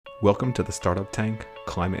Welcome to the Startup Tank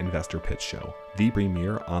Climate Investor Pitch Show, the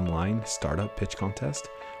premier online startup pitch contest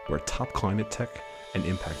where top climate tech and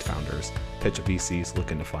impact founders pitch VCs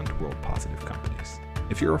looking to fund world-positive companies.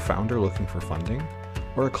 If you're a founder looking for funding,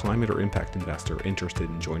 or a climate or impact investor interested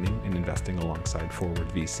in joining and investing alongside Forward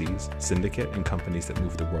VCs, syndicate, and companies that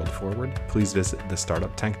move the world forward, please visit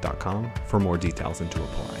thestartuptank.com for more details and to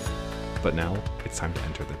apply. But now, it's time to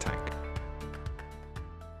enter the tank.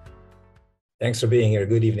 Thanks for being here.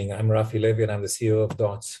 Good evening. I'm Rafi Levy and I'm the CEO of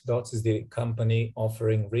DOTS. DOTS is the company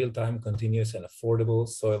offering real-time, continuous, and affordable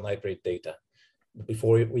soil nitrate data.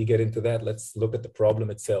 Before we get into that, let's look at the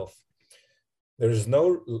problem itself. There's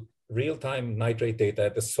no real-time nitrate data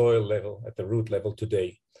at the soil level, at the root level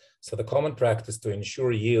today. So the common practice to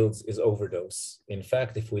ensure yields is overdose. In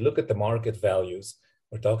fact, if we look at the market values,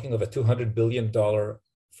 we're talking of a $200 billion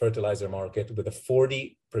fertilizer market with a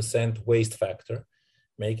 40% waste factor,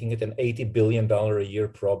 making it an $80 billion a year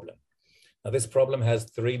problem. Now, this problem has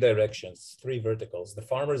three directions, three verticals. The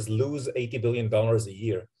farmers lose $80 billion a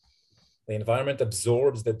year. The environment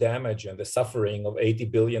absorbs the damage and the suffering of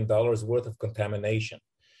 $80 billion worth of contamination.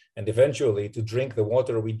 And eventually, to drink the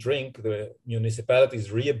water we drink, the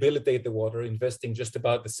municipalities rehabilitate the water, investing just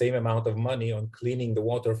about the same amount of money on cleaning the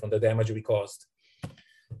water from the damage we caused.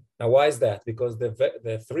 Now, why is that? Because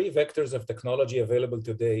the three vectors of technology available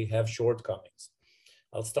today have shortcomings.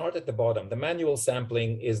 I'll start at the bottom. The manual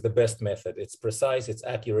sampling is the best method. It's precise, it's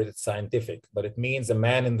accurate, it's scientific, but it means a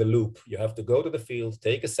man in the loop. You have to go to the field,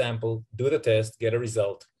 take a sample, do the test, get a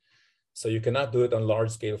result. So you cannot do it on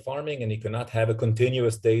large scale farming and you cannot have a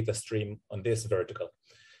continuous data stream on this vertical.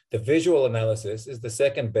 The visual analysis is the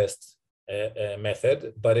second best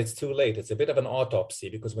method, but it's too late. It's a bit of an autopsy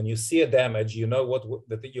because when you see a damage, you know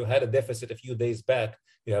that you had a deficit a few days back.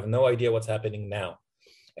 You have no idea what's happening now.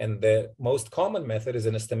 And the most common method is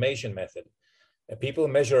an estimation method. People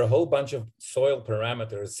measure a whole bunch of soil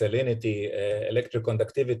parameters, salinity, electric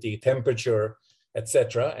conductivity, temperature,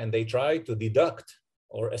 etc., and they try to deduct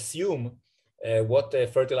or assume what the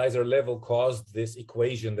fertilizer level caused this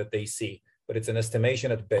equation that they see, but it's an estimation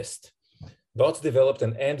at best. DOTS developed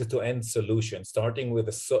an end-to-end solution, starting with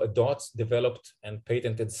a DOTS developed and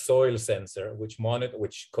patented soil sensor,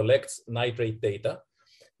 which collects nitrate data,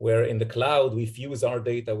 where in the cloud, we fuse our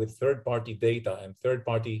data with third-party data and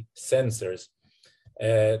third-party sensors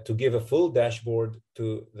to give a full dashboard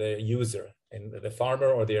to the user, and the farmer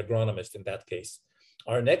or the agronomist in that case.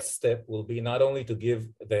 Our next step will be not only to give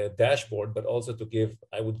the dashboard, but also to give,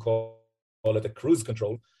 I would call it a cruise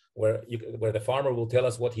control, where the farmer will tell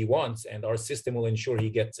us what he wants and our system will ensure he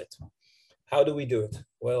gets it. How do we do it?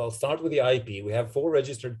 Well, I'll start with the IP. We have 4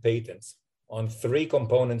 registered patents on 3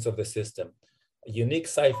 components of the system. A unique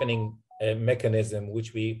siphoning mechanism,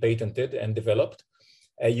 which we patented and developed,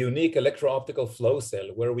 a unique electro-optical flow cell,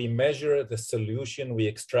 where we measure the solution we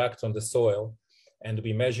extract from the soil, and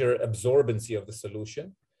we measure absorbency of the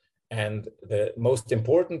solution. And the most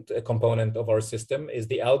important component of our system is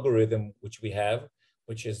the algorithm which we have,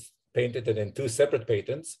 which is patented in 2 separate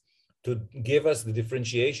patents, to give us the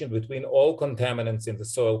differentiation between all contaminants in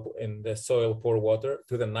the soil pore water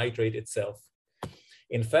to the nitrate itself.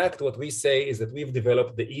 In fact, what we say is that we've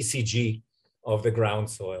developed the ECG of the ground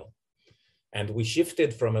soil. And we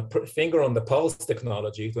shifted from a finger on the pulse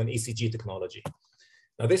technology to an ECG technology.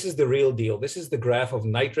 Now, this is the real deal. This is the graph of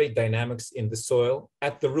nitrate dynamics in the soil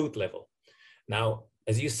at the root level. Now,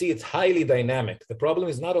 as you see, it's highly dynamic. The problem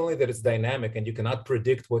is not only that it's dynamic and you cannot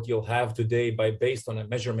predict what you'll have today based on a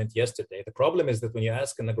measurement yesterday. The problem is that when you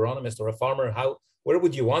ask an agronomist or a farmer, where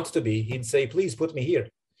would you want to be? He'd say, please put me here.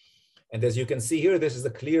 And as you can see here, this is a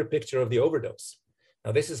clear picture of the overdose.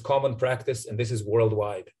 Now, this is common practice and this is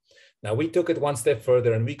worldwide. Now, we took it one step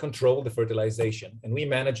further and we controlled the fertilization and we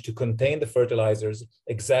managed to contain the fertilizers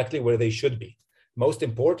exactly where they should be. Most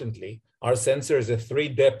importantly, our sensor is a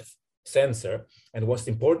 3-depth sensor. And most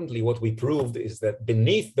importantly, what we proved is that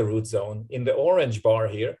beneath the root zone, in the orange bar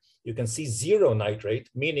here, you can see 0 nitrate,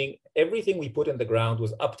 meaning everything we put in the ground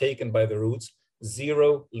was uptaken by the roots,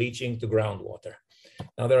 0 leaching to groundwater.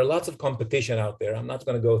 Now, there are lots of competition out there. I'm not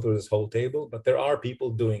going to go through this whole table, but there are people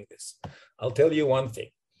doing this. I'll tell you one thing.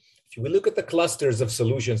 If we look at the clusters of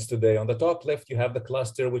solutions today, on the top left, you have the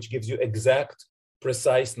cluster which gives you exact,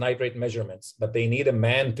 precise nitrate measurements, but they need a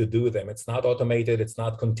man to do them. It's not automated, it's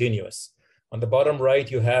not continuous. On the bottom right,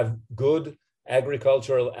 you have good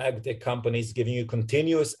agricultural ag tech companies giving you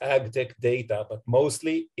continuous ag tech data, but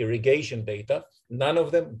mostly irrigation data. None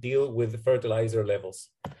of them deal with fertilizer levels.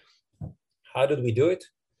 How did we do it?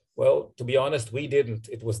 Well, to be honest, we didn't.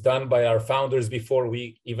 It was done by our founders before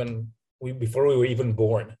we were even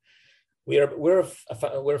born.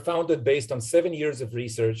 We're founded based on 7 years of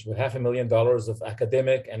research with $500,000 of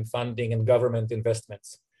academic and funding and government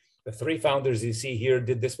investments. The three founders you see here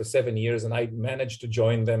did this for 7 years, and I managed to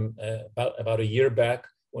join them about a year back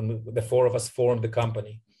when the four of us formed the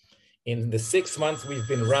company. In the 6 months we've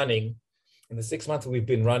been running,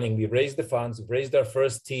 we raised the funds, raised our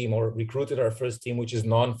first team, or recruited our first team, which is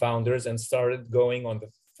non-founders, and started going on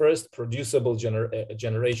the first producible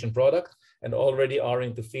generation product, and already are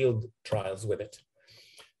into field trials with it.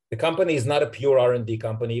 The company is not a pure R&D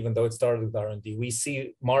company, even though it started with R&D. We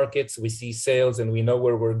see markets, we see sales, and we know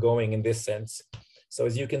where we're going in this sense. So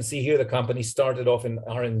as you can see here, the company started off in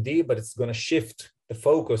R&D, but it's going to shift the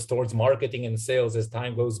focus towards marketing and sales as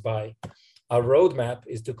time goes by. Our roadmap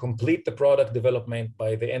is to complete the product development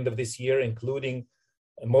by the end of this year, including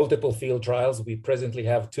multiple field trials. We presently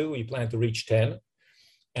have 2. We plan to reach 10.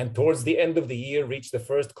 And towards the end of the year, reach the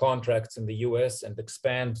first contracts in the US and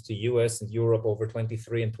expand to US and Europe over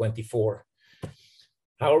 23 and 24.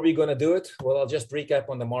 How are we going to do it? Well, I'll just recap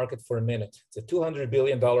on the market for a minute. It's a $200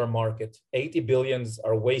 billion market. 80 billions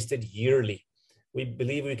are wasted yearly. We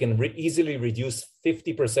believe we can easily reduce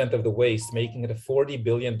 50% of the waste, making it a $40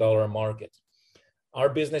 billion market. Our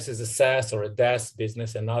business is a SaaS or a DaaS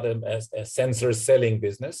business and not a sensor selling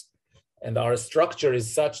business. And our structure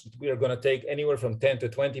is such that we are going to take anywhere from 10 to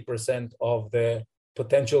 20% of the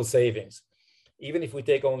potential savings. Even if we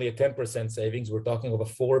take only a 10% savings, we're talking of a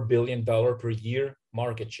 $4 billion per year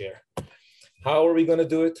market share. How are we going to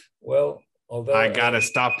do it? Well, although I got to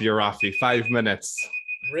stop you, Rafi. 5 minutes.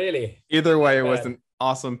 Really? Either way, it was an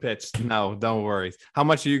awesome pitch. No, don't worry. How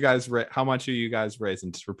much are you guys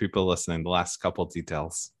raising, just for people listening? The last couple of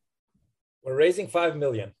details. We're raising $5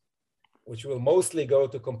 million, which will mostly go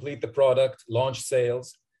to complete the product, launch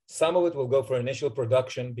sales. Some of it will go for initial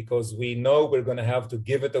production because we know we're going to have to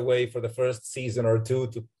give it away for the first season or 2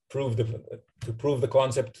 to prove the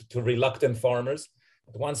concept to reluctant farmers.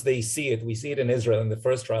 But once they see it, we see it in Israel in the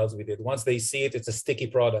first trials we did. Once they see it, it's a sticky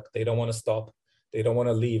product. They don't want to stop. They don't want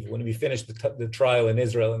to leave. When we finished the trial in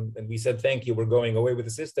Israel and we said, thank you, we're going away with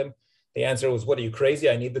the system, the answer was, what are you, crazy?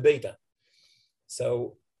 I need the data.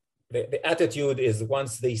 So the attitude is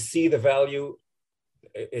once they see the value,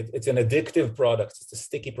 it's an addictive product. It's a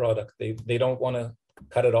sticky product. They don't want to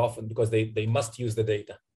cut it off because they must use the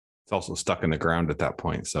data. It's also stuck in the ground at that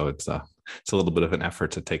point. So it's a little bit of an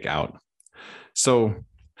effort to take out. So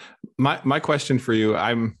my question for you,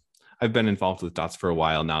 I've been involved with Dots for a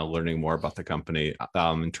while now, learning more about the company.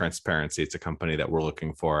 In transparency, it's a company that we're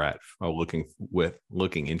looking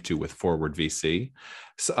into with Forward VC.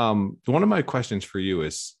 So, one of my questions for you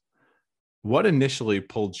is, what initially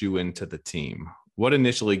pulled you into the team? What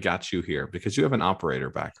initially got you here? Because you have an operator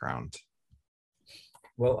background.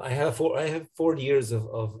 Well, I have 4 years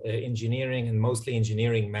of engineering and mostly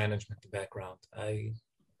engineering management background.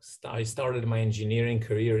 I started my engineering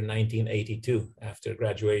career in 1982 after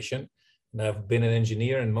graduation, and I've been an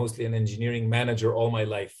engineer and mostly an engineering manager all my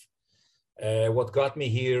life. What got me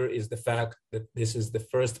here is the fact that this is the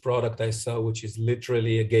first product I saw, which is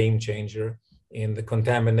literally a game changer in the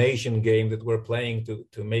contamination game that we're playing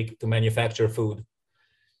to manufacture food.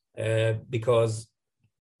 Because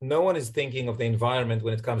no one is thinking of the environment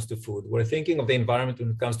when it comes to food. We're thinking of the environment when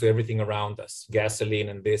it comes to everything around us, gasoline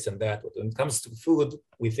and this and that. But when it comes to food,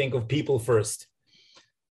 we think of people first.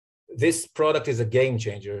 This product is a game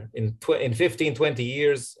changer. In 15, 20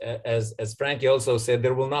 years, as Frankie also said,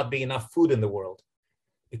 there will not be enough food in the world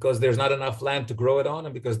because there's not enough land to grow it on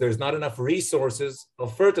and because there's not enough resources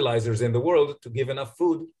of fertilizers in the world to give enough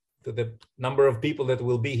food to the number of people that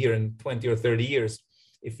will be here in 20 or 30 years.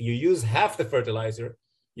 If you use half the fertilizer,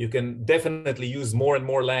 you can definitely use more and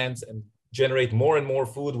more lands and generate more and more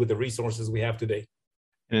food with the resources we have today.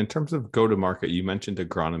 And in terms of go-to-market, you mentioned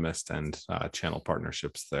agronomist and channel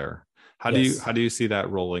partnerships there. How do you see that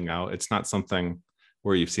rolling out? It's not something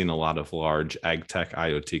where you've seen a lot of large ag tech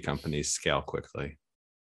IoT companies scale quickly.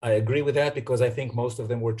 I agree with that because I think most of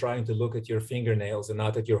them were trying to look at your fingernails and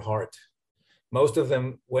not at your heart. Most of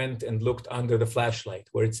them went and looked under the flashlight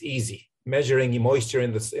where it's easy. Measuring moisture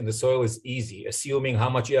in the soil is easy. Assuming how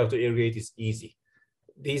much you have to irrigate is easy.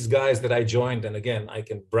 These guys that I joined, and again, I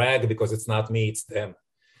can brag because it's not me, it's them.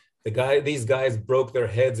 These guys broke their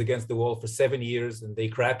heads against the wall for 7 years and they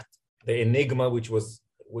cracked the enigma, which was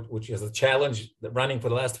a challenge running for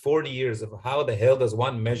the last 40 years of how the hell does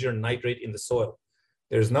one measure nitrate in the soil?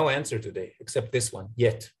 There's no answer today except this one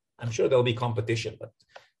yet. I'm sure there'll be competition, but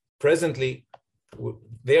presently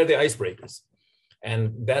they're the icebreakers.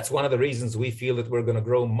 And that's one of the reasons we feel that we're going to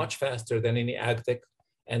grow much faster than any ag tech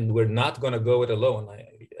And we're not going to go it alone.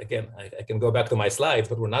 I can go back to my slides,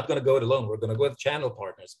 but we're not going to go it alone. We're going to go with channel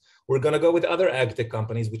partners. We're going to go with other ag tech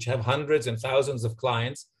companies, which have hundreds and thousands of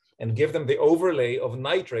clients, and give them the overlay of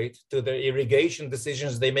nitrate to the irrigation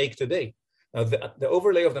decisions they make today. Now, the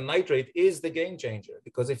overlay of the nitrate is the game changer,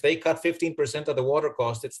 because if they cut 15% of the water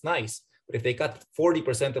cost, it's nice. But if they cut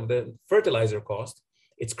 40% of the fertilizer cost,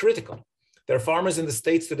 it's critical. There are farmers in the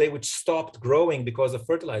States today which stopped growing because of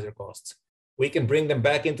fertilizer costs. We can bring them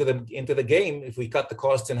back into the game if we cut the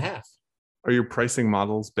costs in half. Are your pricing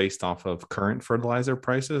models based off of current fertilizer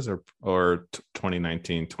prices or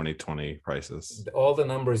 2019, 2020 prices? All the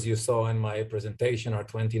numbers you saw in my presentation are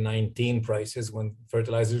 2019 prices, when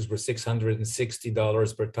fertilizers were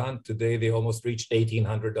 $660 per ton. Today, they almost reached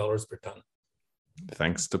 $1,800 per ton.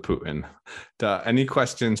 Thanks to Putin. Any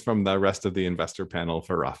questions from the rest of the investor panel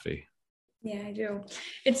for Rafi? Yeah, I do.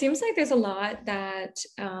 It seems like there's a lot that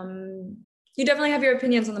you definitely have your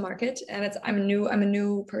opinions on the market, and I'm a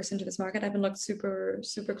new person to this market. I haven't looked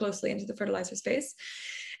super closely into the fertilizer space,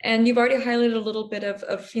 and you've already highlighted a little bit of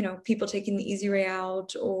people taking the easy way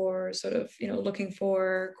out, or sort of looking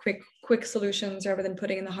for quick solutions rather than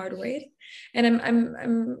putting in the hard way. And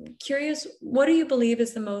I'm curious, what do you believe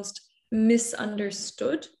is the most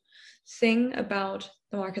misunderstood thing about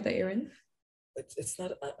the market that you're in? It's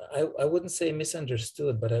not. I wouldn't say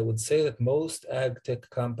misunderstood, but I would say that most ag tech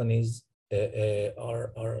companies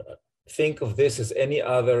think of this as any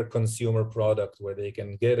other consumer product, where they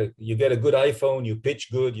can you get a good iPhone, you pitch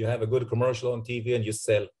good, you have a good commercial on TV, and you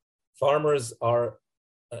sell. Farmers are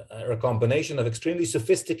a combination of extremely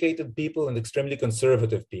sophisticated people and extremely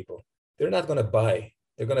conservative people. They're not going to buy.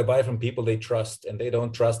 They're going to buy from people they trust, and they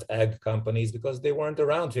don't trust ag companies because they weren't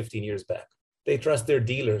around 15 years back. They trust their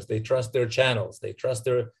dealers, they trust their channels, they trust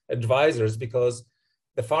their advisors, because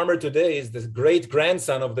the farmer today is the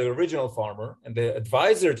great-grandson of the original farmer, and the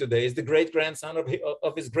advisor today is the great-grandson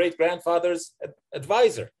of his great-grandfather's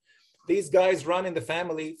advisor. These guys run in the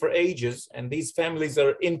family for ages, and these families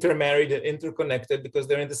are intermarried and interconnected because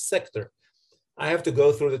they're in the sector. I have to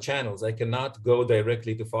go through the channels. I cannot go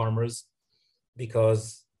directly to farmers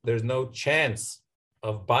because there's no chance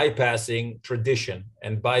of bypassing tradition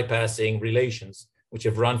and bypassing relations, which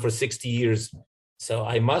have run for 60 years. So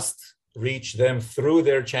I must reach them through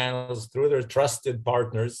their channels, through their trusted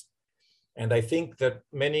partners. And I think that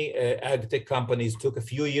many ag tech companies took a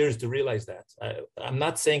few years to realize that. I'm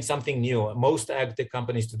not saying something new. Most ag tech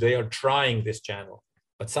companies today are trying this channel,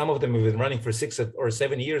 but some of them have been running for 6 or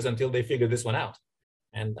 7 years until they figure this one out.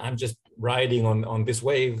 And I'm just riding on this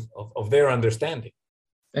wave of their understanding.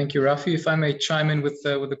 Thank you, Rafi. If I may chime in with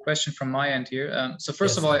a question from my end here. So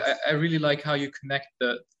first of all, I really like how you connect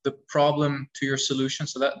the problem to your solution.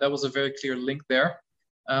 So that was a very clear link there.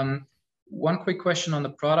 One quick question on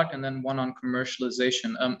the product, and then one on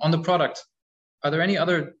commercialization. On the product, are there any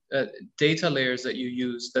other data layers that you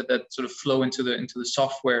use that sort of flow into the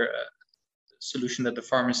software solution that the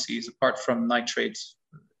farmer sees, apart from nitrates,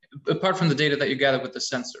 apart from the data that you gather with the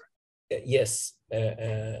sensor? Yes,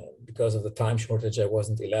 because of the time shortage, I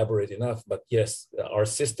wasn't elaborate enough, but yes, our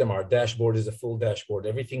system, our dashboard is a full dashboard.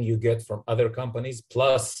 Everything you get from other companies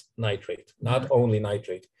plus nitrate, not only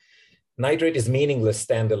nitrate. Nitrate is meaningless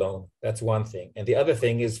standalone. That's one thing. And the other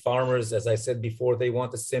thing is farmers, as I said before, they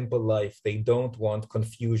want a simple life. They don't want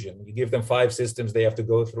confusion. You give them 5 systems they have to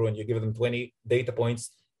go through, and you give them 20 data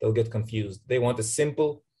points, they'll get confused. They want a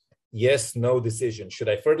simple yes, no decision. Should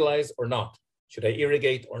I fertilize or not? Should I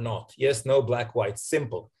irrigate or not? Yes, no, black, white,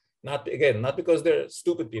 simple. Not because they're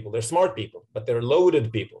stupid people, they're smart people, but they're loaded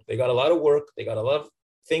people. They got a lot of work, they got a lot of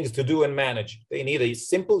things to do and manage. They need a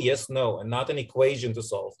simple yes, no, and not an equation to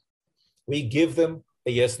solve. We give them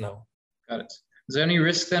a yes, no. Got it. Is there any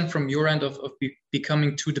risk then from your end of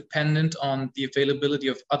becoming too dependent on the availability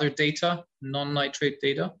of other data, non-nitrate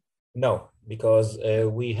data? No, because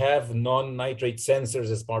we have non-nitrate sensors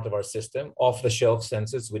as part of our system, off-the-shelf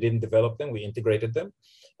sensors. We didn't develop them, we integrated them.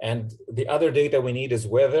 And the other data we need is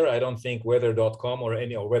weather. I don't think weather.com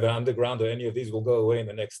or Weather Underground or any of these will go away in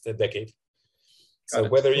the next decade. So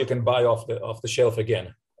whether you can buy off the shelf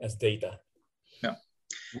again as data. Yeah.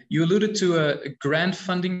 You alluded to grant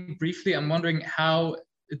funding briefly. I'm wondering how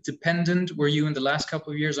dependent were you in the last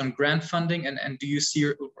couple of years on grant funding, and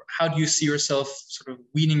how do you see yourself sort of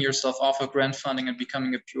weaning yourself off of grant funding and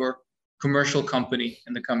becoming a pure commercial company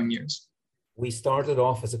in the coming years? We started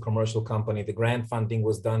off as a commercial company. The grant funding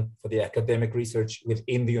was done for the academic research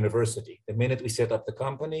within the university. The minute we set up the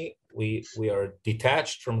company, we are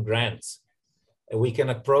detached from grants. We can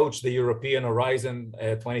approach the European Horizon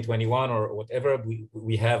 2021 or whatever.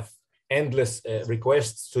 We have endless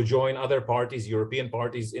requests to join other parties, European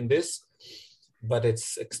parties in this. but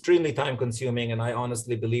it's extremely time consuming. And I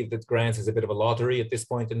honestly believe that grants is a bit of a lottery at this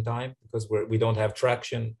point in time, because we don't have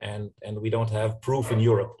traction and we don't have proof in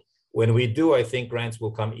Europe. When we do, I think grants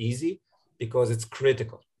will come easy because it's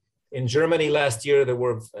critical. In Germany last year,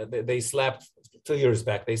 they slapped 2 years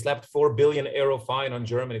back, they slapped 4 billion euro fine on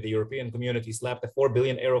Germany. The European community slapped a 4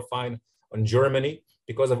 billion euro fine on Germany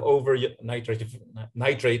because of over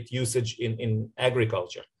nitrate usage in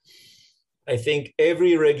agriculture. I think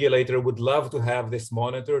every regulator would love to have this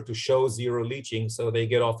monitor to show zero leaching so they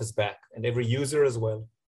get off his back, and every user as well.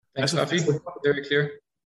 Thanks, Rafi. Very clear.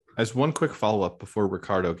 As one quick follow-up before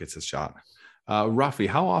Ricardo gets his shot. Rafi,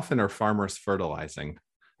 how often are farmers fertilizing?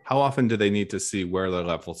 How often do they need to see where their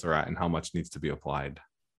levels are at and how much needs to be applied?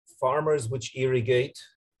 Farmers which irrigate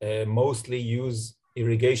mostly use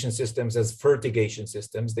irrigation systems as fertigation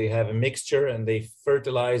systems. They have a mixture and they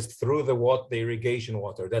fertilize through the irrigation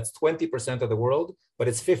water. That's 20% of the world, but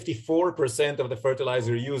it's 54% of the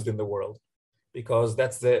fertilizer used in the world, because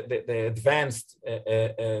that's the advanced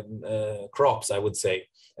crops, I would say,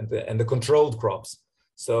 and the controlled crops.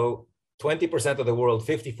 So 20% of the world,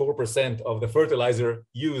 54% of the fertilizer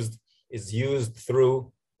used is used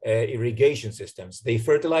through irrigation systems. They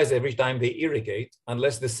fertilize every time they irrigate,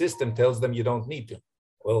 unless the system tells them you don't need to.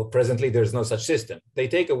 Well, presently there's no such system. They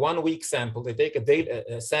take a 1 week sample, they take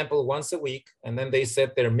a sample once a week, and then they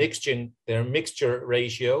set their mixture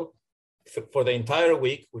ratio for the entire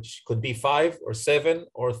week, which could be 5 or 7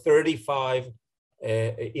 or 35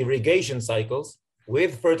 irrigation cycles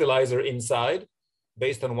with fertilizer inside,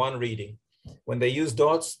 based on one reading. When they use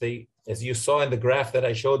DOTS, as you saw in the graph that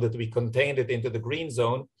I showed, that we contained it into the green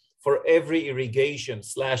zone, for every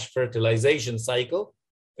irrigation/fertilization cycle,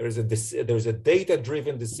 there's a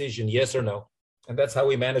data-driven decision, yes or no. And that's how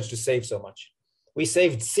we managed to save so much. We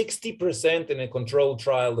saved 60% in a controlled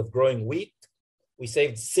trial of growing wheat. We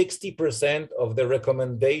saved 60% of the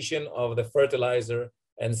recommendation of the fertilizer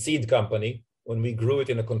and seed company when we grew it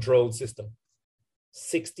in a controlled system.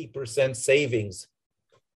 60% savings,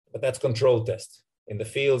 but that's control test. In the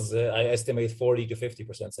fields, I estimate 40 to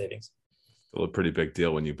 50% savings. Still a pretty big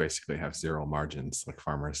deal when you basically have zero margins like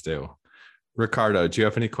farmers do. Ricardo, do you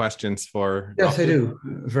have any questions for? Yes, I do.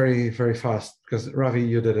 Very, very fast, because Ravi,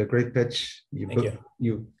 you did a great pitch.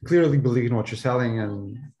 You clearly believe in what you're selling,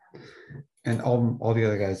 and all the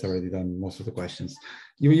other guys already done most of the questions.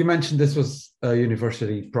 You mentioned this was a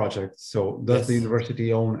university project. So does the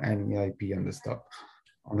university own any IP on this stuff,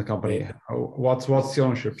 on the company? What's the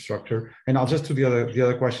ownership structure? And I'll just do the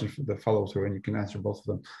other question for the follow through, and you can answer both of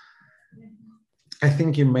them. I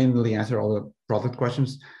think you mainly answer all the product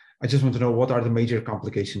questions. I just want to know, what are the major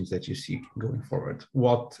complications that you see going forward?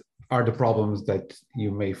 What are the problems that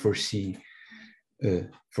you may foresee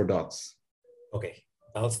for DOTS? Okay,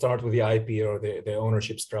 I'll start with the IP or the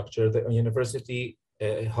ownership structure. The university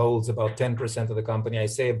holds about 10% of the company. I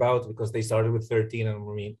say about because they started with 13, and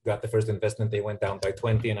when we got the first investment, they went down by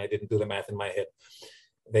 20, and I didn't do the math in my head.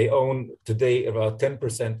 They own today about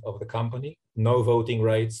 10% of the company, no voting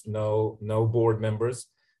rights, no board members.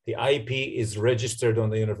 The IP is registered on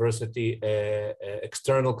the university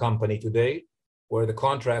external company today, where the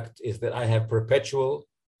contract is that I have perpetual,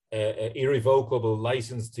 irrevocable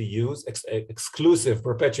license to use, exclusive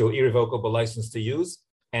perpetual irrevocable license to use.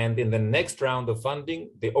 And in the next round of funding,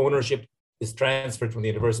 the ownership is transferred from the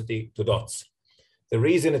university to DOTS. The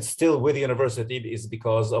reason it's still with the university is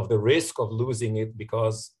because of the risk of losing it,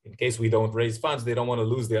 because in case we don't raise funds, they don't want to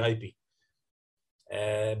lose the IP.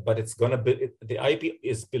 But it's going to be, the IP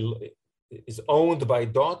is owned by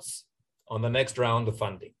DOTS on the next round of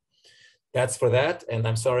funding. That's for that. And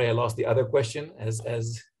I'm sorry, I lost the other question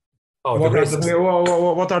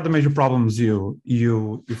what are the major problems you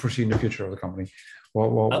foresee in the future of the company?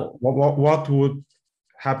 What would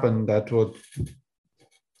happen that would...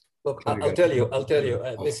 Look, I'll tell you.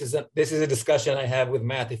 This is a discussion I have with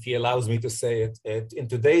Matt, if he allows me to say it. In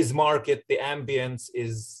today's market, the ambience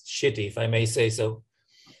is shitty, if I may say so,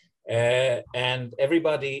 and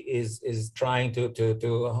everybody is trying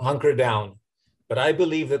to hunker down. But I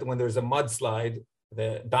believe that when there's a mudslide,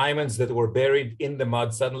 the diamonds that were buried in the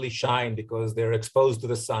mud suddenly shine because they're exposed to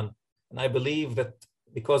the sun. And I believe that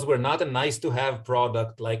because we're not a nice-to-have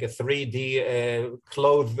product like a 3D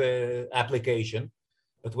cloth application,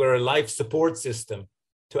 but we're a life support system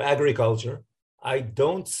to agriculture, I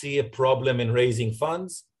don't see a problem in raising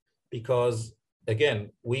funds, because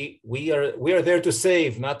again, we are there to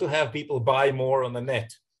save, not to have people buy more on the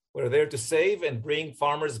net. We're there to save and bring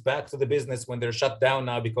farmers back to the business when they're shut down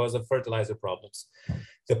now because of fertilizer problems.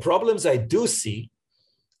 The problems I do see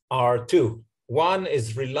are two. One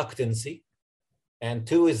is reluctancy, and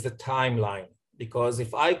two is the timeline. because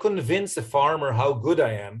if I convince a farmer how good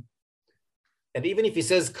I am, and even if he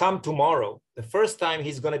says, come tomorrow, the first time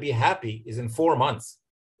he's going to be happy is in 4 months,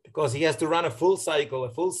 because he has to run a full cycle, a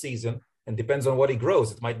full season, and depends on what he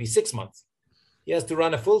grows. It might be 6 months. He has to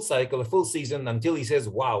run a full cycle, a full season, until he says,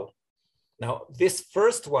 wow. Now, this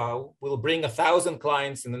first wow will bring 1,000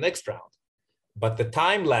 clients in the next round. But the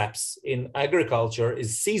time lapse in agriculture is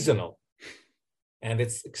seasonal. And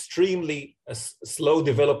it's extremely a slow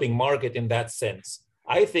developing market in that sense.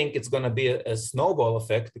 I think it's going to be a snowball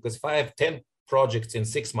effect, because if I have 10 projects in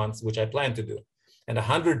 6 months, which I plan to do, and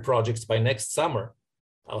 100 projects by next summer,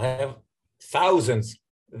 I'll have thousands.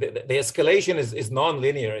 The escalation is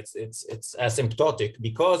non-linear. It's asymptotic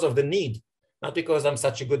because of the need, not because I'm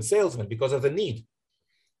such a good salesman, because of the need.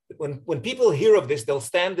 When people hear of this, they'll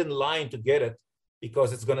stand in line to get it, because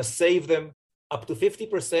it's going to save them up to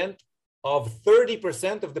 50% of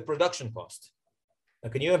 30% of the production cost.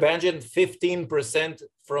 Now, can you imagine 15%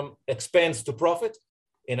 from expense to profit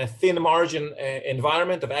in a thin margin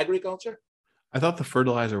environment of agriculture? I thought the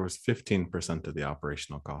fertilizer was 15% of the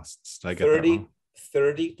operational costs. Did I get that wrong?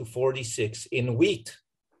 30 to 46 in wheat.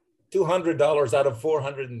 $200 out of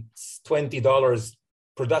 $420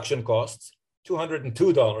 production costs,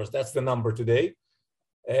 $202, that's the number today,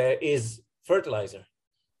 is fertilizer.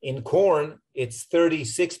 In corn, it's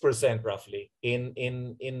 36% roughly. In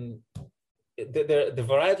the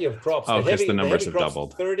variety of crops, because the numbers have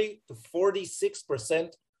doubled. 30 to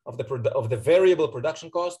 46% of the variable production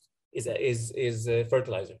cost is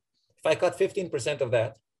fertilizer. If I cut 15% of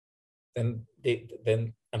that, then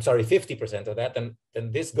I'm sorry, 50% of that, then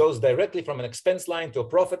this goes directly from an expense line to a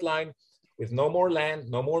profit line, with no more land,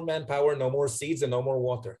 no more manpower, no more seeds, and no more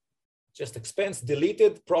water. Just expense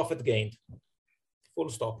deleted, profit gained. Full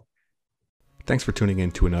stop. Thanks for tuning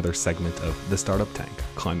in to another segment of the Startup Tank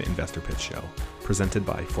Climate Investor Pitch Show, presented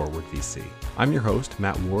by Forward VC. I'm your host,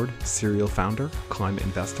 Matt Ward, serial founder, climate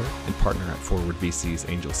investor, and partner at Forward VC's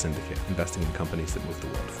Angel Syndicate, investing in companies that move the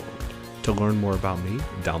world forward. To learn more about me,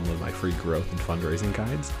 download my free growth and fundraising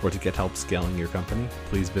guides, or to get help scaling your company,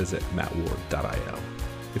 please visit mattward.io.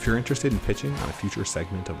 If you're interested in pitching on a future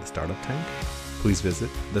segment of the Startup Tank, please visit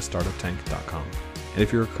thestartuptank.com. And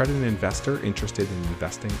if you're a accredited investor interested in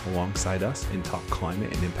investing alongside us in top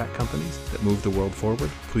climate and impact companies that move the world forward,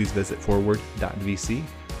 please visit forward.vc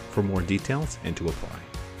for more details and to apply.